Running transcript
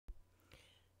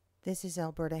This is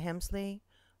Alberta Hemsley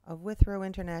of Withrow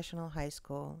International High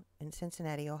School in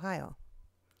Cincinnati, Ohio.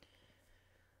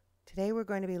 Today we're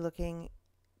going to be looking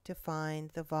to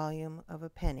find the volume of a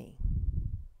penny.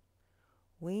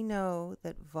 We know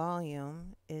that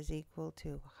volume is equal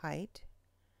to height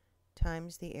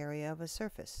times the area of a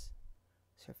surface.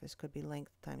 Surface could be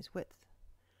length times width.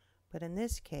 But in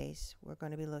this case, we're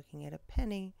going to be looking at a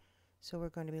penny, so we're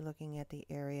going to be looking at the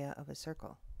area of a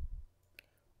circle.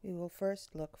 We will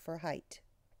first look for height.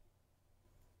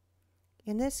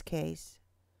 In this case,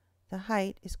 the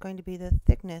height is going to be the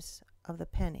thickness of the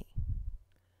penny.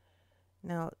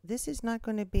 Now, this is not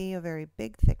going to be a very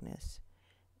big thickness,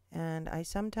 and I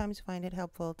sometimes find it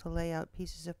helpful to lay out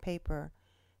pieces of paper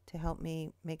to help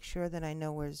me make sure that I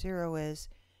know where 0 is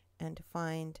and to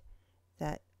find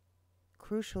that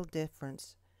crucial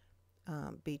difference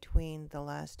between the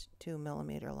last 2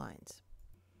 millimeter lines.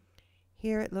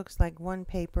 Here it looks like one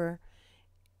paper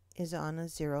is on a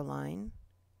 0 line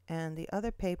and the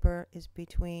other paper is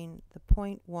between the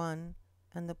 0.1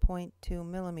 and the 0.2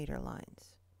 millimeter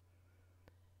lines.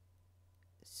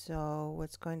 So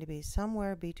it's going to be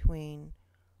somewhere between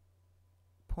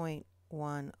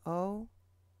 0.10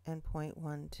 and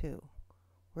 0.12.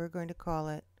 We're going to call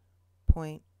it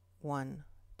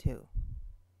 0.12.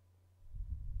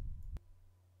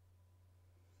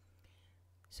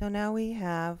 So now we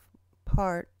have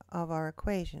part of our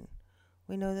equation.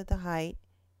 We know that the height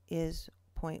is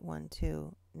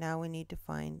 0.12. Now we need to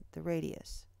find the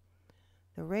radius.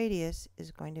 The radius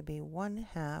is going to be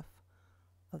 1/2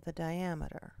 of the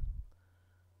diameter.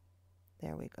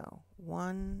 There we go.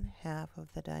 1/2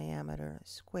 of the diameter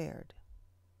squared.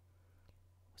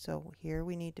 So here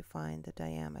we need to find the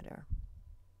diameter.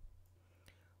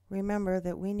 Remember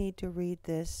that we need to read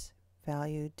this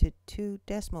value to 2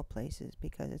 decimal places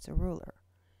because it's a ruler.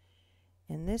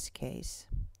 In this case,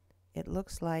 it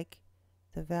looks like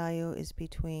the value is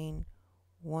between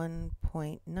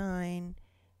 1.9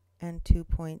 and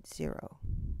 2.0.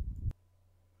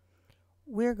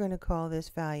 We're going to call this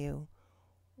value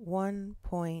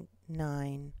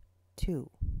 1.92.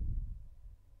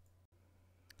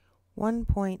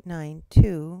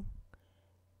 1.92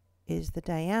 is the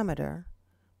diameter,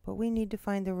 but we need to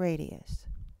find the radius.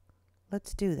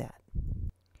 Let's do that.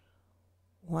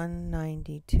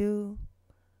 192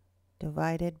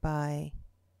 divided by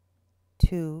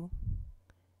 2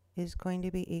 is going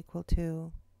to be equal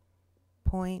to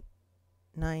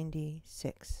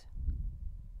 0.96.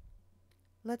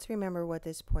 Let's remember what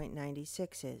this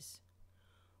 0.96 is.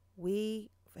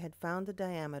 We had found the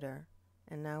diameter,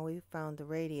 and now we've found the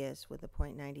radius with the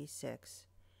 0.96,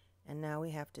 and now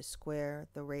we have to square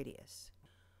the radius.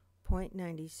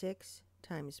 0.96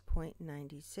 times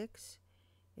 0.96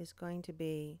 is going to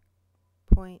be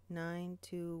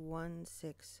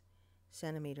 0.9216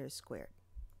 centimeters squared.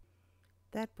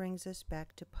 That brings us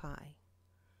back to pi.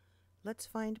 Let's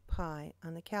find pi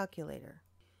on the calculator.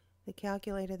 The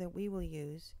calculator that we will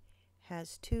use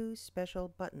has 2 special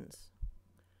buttons.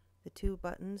 The 2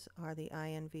 buttons are the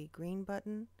INV green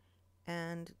button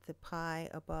and the pi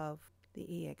above the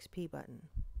EXP button.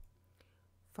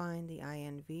 Find the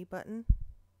INV button.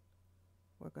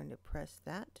 We're going to press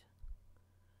that,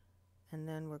 and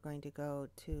then we're going to go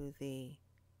to the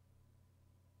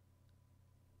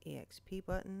EXP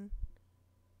button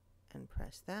and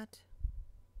press that,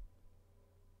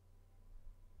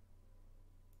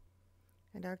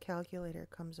 and our calculator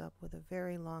comes up with a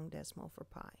very long decimal for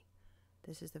pi.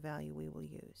 This is the value we will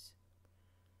use.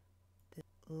 The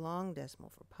long decimal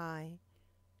for pi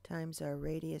times our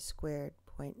radius squared,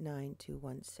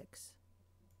 0.9216.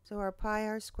 So our pi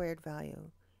r squared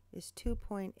value is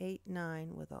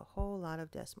 2.89 with a whole lot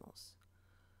of decimals.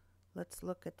 Let's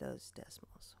look at those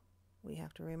decimals. We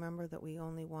have to remember that we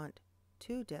only want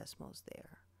 2 decimals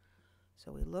there.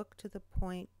 So we look to the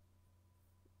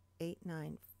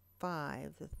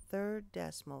 0.895, the third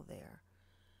decimal there,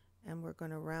 and we're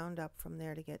going to round up from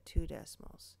there to get 2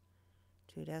 decimals.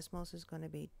 2 decimals is going to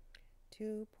be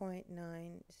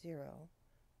 2.90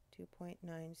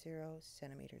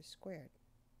 centimeters squared.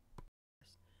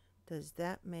 Does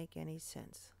that make any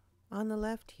sense? On the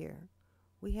left here,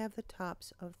 we have the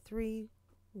tops of 3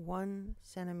 1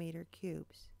 centimeter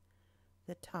cubes.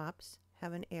 The tops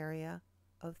have an area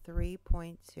of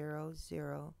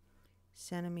 3.00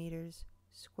 centimeters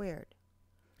squared.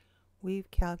 We've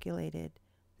calculated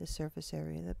the surface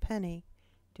area of the penny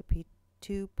to be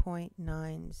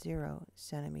 2.90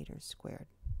 centimeters squared.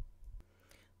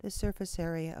 The surface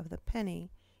area of the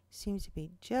penny seems to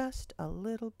be just a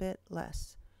little bit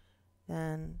less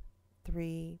than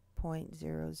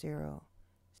 3.00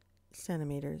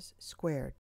 centimeters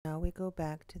squared. Now we go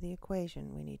back to the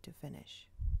equation we need to finish.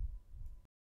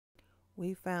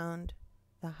 We found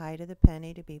the height of the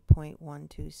penny to be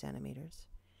 0.12 centimeters,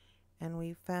 and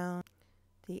we found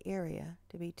the area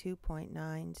to be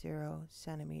 2.90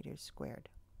 centimeters squared.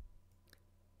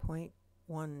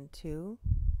 0.12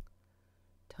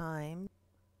 times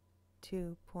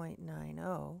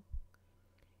 2.90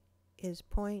 is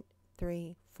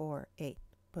 0.348,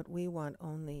 but we want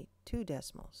only 2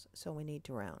 decimals, so we need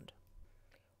to round.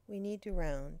 We need to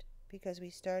round because we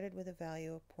started with a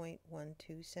value of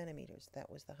 0.12 centimeters. That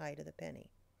was the height of the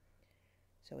penny.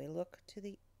 So we look to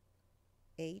the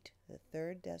 8, the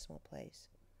third decimal place,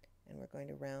 and we're going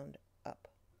to round up.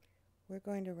 We're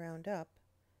going to round up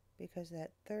because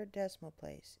that third decimal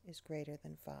place is greater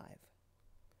than 5.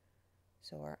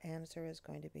 So our answer is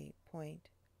going to be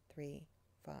 0.35.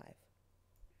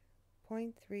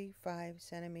 0.35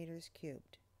 centimeters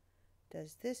cubed.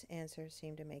 Does this answer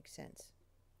seem to make sense?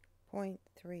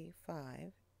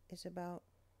 0.35 is about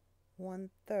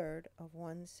 1/3 of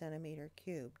 1 centimeter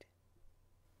cubed.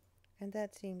 And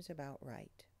that seems about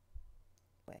right.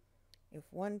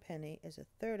 If 1 penny is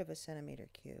 1/3 of a centimeter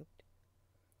cubed,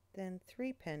 then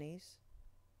 3 pennies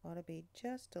ought to be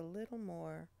just a little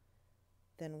more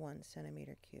than 1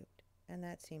 centimeter cubed. And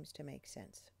that seems to make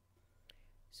sense.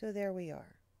 So there we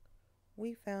are.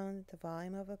 We found the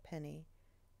volume of a penny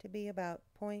to be about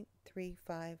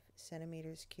 0.35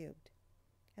 centimeters cubed.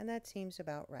 And that seems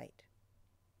about right.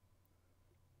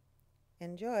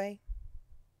 Enjoy!